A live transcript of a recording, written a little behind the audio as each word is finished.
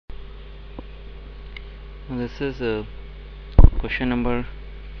This is question number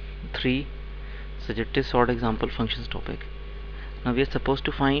 3, suggested short example functions topic. Now we are supposed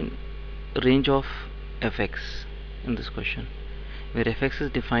to find range of fx in this question, where fx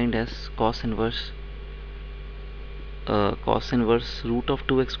is defined as cos inverse root of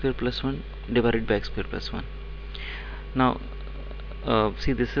 2x square plus 1 divided by x square plus 1. Now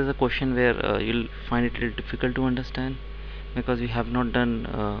see, this is a question where you'll find it a little difficult to understand, because we have not done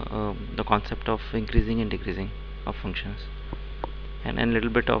the concept of increasing and decreasing of functions, and a little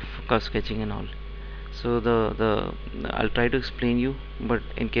bit of curve sketching and all. So I'll try to explain you, but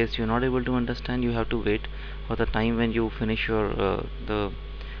in case you're not able to understand, you have to wait for the time when you finish your the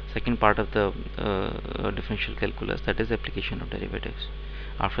second part of the differential calculus, that is application of derivatives.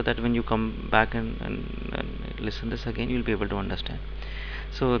 After that, when you come back and listen this again, you'll be able to understand.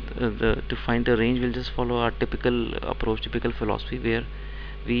 So to find the range, we'll just follow our typical approach, typical philosophy, where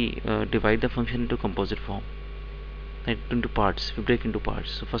we divide the function into composite form, right, into parts. We break into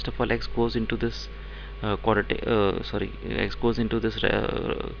parts. So first of all, x goes into this x goes into this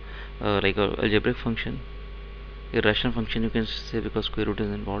like a algebraic function, a rational function you can say, because square root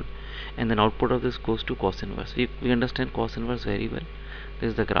is involved, and then output of this goes to cos inverse. We understand cos inverse very well.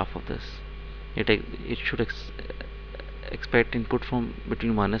 This is the graph of this. It should expect input from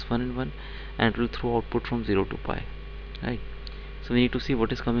between -1 and 1, and it will throw output from 0 to pi, right? So we need to see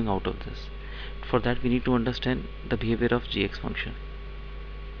what is coming out of this. For that, we need to understand the behavior of gx function.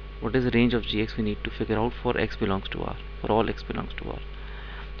 What is the range of gx we need to figure out for x belongs to r, for all x belongs to r.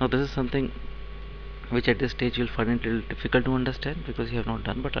 Now this is something which at this stage you'll find it a little difficult to understand, because you have not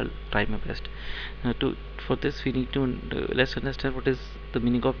done, but I'll try my best. For this, we need to let's understand what is the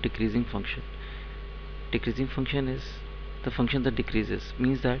meaning of decreasing function. Decreasing function is the function that decreases,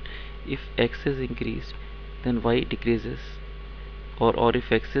 means that if x is increased, then y decreases, or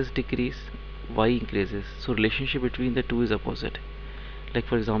if x is decreased, y increases. So relationship between the two is opposite. Like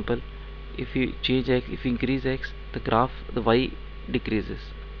for example, if you change x, if you increase x, the y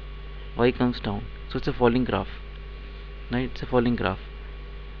decreases, y comes down. So it's a falling graph, right? It's a falling graph.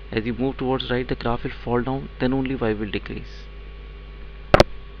 As you move towards right, the graph will fall down, then only y will decrease.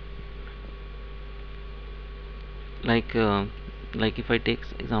 Like like if I take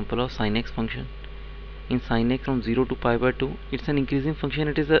example of sin x function, in sin x from 0 to pi by 2, it's an increasing function.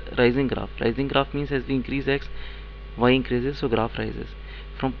 It is a rising graph. Rising graph means as we increase x, y increases, so graph rises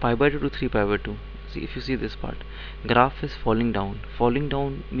from pi by 2 to 3 pi by 2. See, if you see this part, graph is falling down. Falling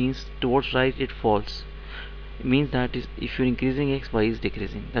down means towards right it falls. It means that if you're increasing x, y is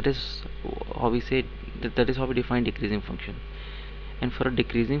decreasing. That is how we say that is how we define decreasing function. And for a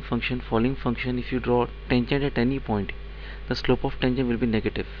decreasing function, falling function, if you draw tangent at any point, the slope of tangent will be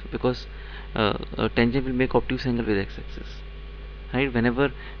negative, because tangent will make obtuse angle with x-axis, right?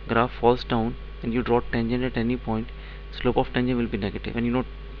 Whenever graph falls down and you draw tangent at any point, slope of tangent will be negative, and you know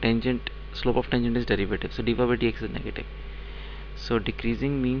slope of tangent is derivative, so dy by dx is negative. So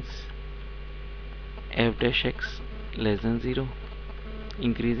decreasing means f dash x less than 0.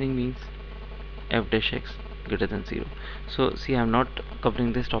 Increasing means f dash x greater than 0. So see, I'm not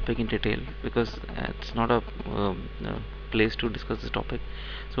covering this topic in detail, because it's not a place to discuss this topic.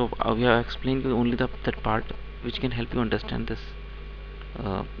 So we have explained you only that part which can help you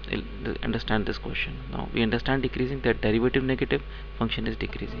uh, understand this question. Now we understand decreasing, that derivative negative, function is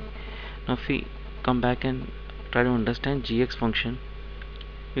decreasing. Now if we come back and try to understand gx function,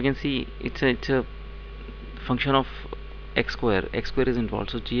 you can see it's a function of x square. X square is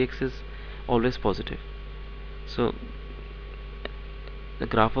involved, so gx is always positive. So the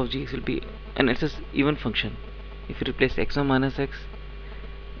graph of gx will be, and it's an even function. If you replace x1 minus x,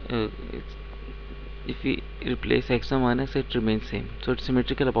 if we replace x1 minus, it remains same, so it's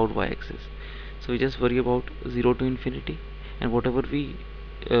symmetrical about y-axis. So we just worry about 0 to infinity, and whatever we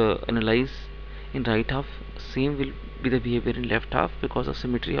analyze in right half, same will be the behavior in left half, because of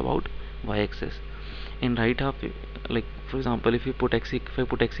symmetry about y-axis. In right half, like for example, if I put x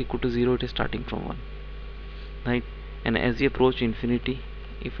equal to 0, it is starting from 1, right? And as we approach infinity,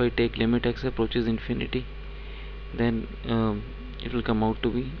 if I take limit x approaches infinity, then it will come out to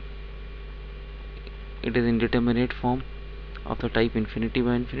be, it is indeterminate form of the type infinity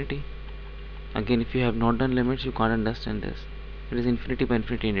by infinity. Again, if you have not done limits, you can't understand this. It is infinity by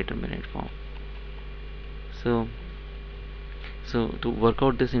infinity indeterminate form. So to work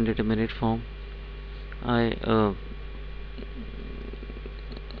out this indeterminate form, I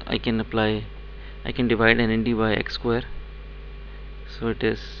I can divide NND by x square. So it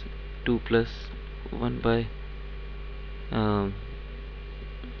is 2 plus 1 by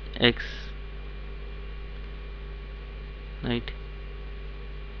x, right?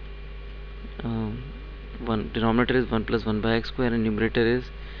 1 denominator is 1 plus 1 by x square, and numerator is,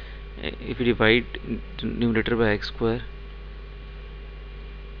 if you divide numerator by x square,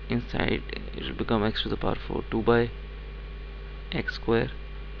 inside it will become x to the power 4, 2 by x square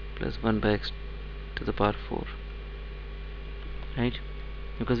plus 1 by x to the power 4, right?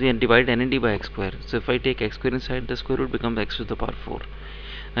 Because we divide n and d by x square, so if I take x square inside, the square root becomes x to the power 4.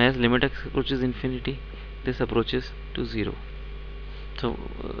 Now as limit x approaches infinity, this approaches to 0. So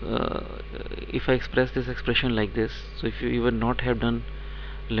if I express this expression like this, so if you even not have done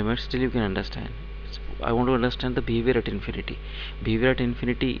limits, still you can understand. I want to understand the behavior at infinity. Behavior at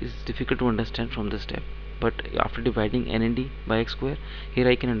infinity is difficult to understand from this step, but after dividing n and d by x square, here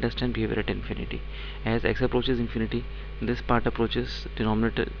I can understand behavior at infinity. As x approaches infinity, this part approaches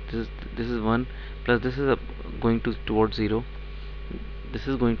denominator, this is 1 plus this is going towards 0, this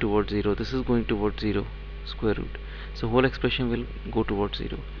is going towards 0, this is going towards 0, square root, so whole expression will go towards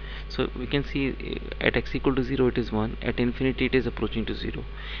 0. So we can see at x equal to 0 it is 1, at infinity it is approaching to 0,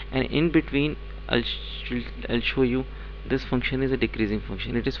 and in between I'll show you this function is a decreasing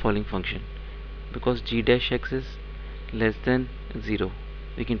function, it is falling function, because g dash x is less than 0.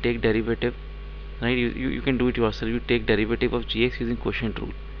 We can take derivative, right? You can do it yourself. You take derivative of gx using quotient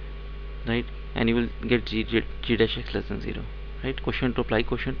rule, right? And you will get g dash x less than 0, right? Quotient to apply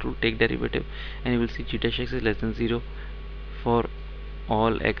quotient rule, take derivative, and you will see g dash x is less than 0 for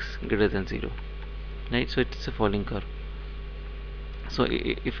all x greater than 0, right? So it's a falling curve. So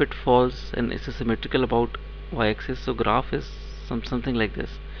if it falls and it's a symmetrical about y-axis, so graph is something like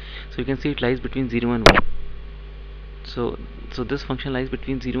this. So you can see it lies between 0 and 1. So this function lies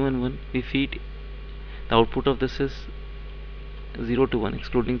between 0 and 1. We feed the output of this is 0 to 1,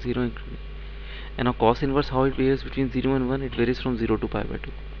 excluding 0, including. And now cos inverse, how it varies between 0 and 1, it varies from 0 to pi by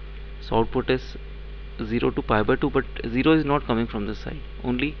 2. So output is 0 to pi by 2, but 0 is not coming from this side,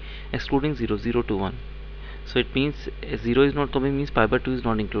 only excluding 0, 0 to 1. So it means 0 is not coming, means pi by 2 is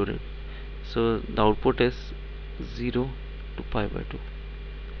not included. So the output is 0 to pi by 2,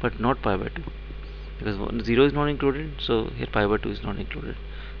 but not pi by 2, because 0 is not included, so here pi by 2 is not included.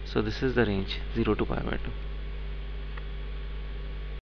 So this is the range 0 to pi by 2.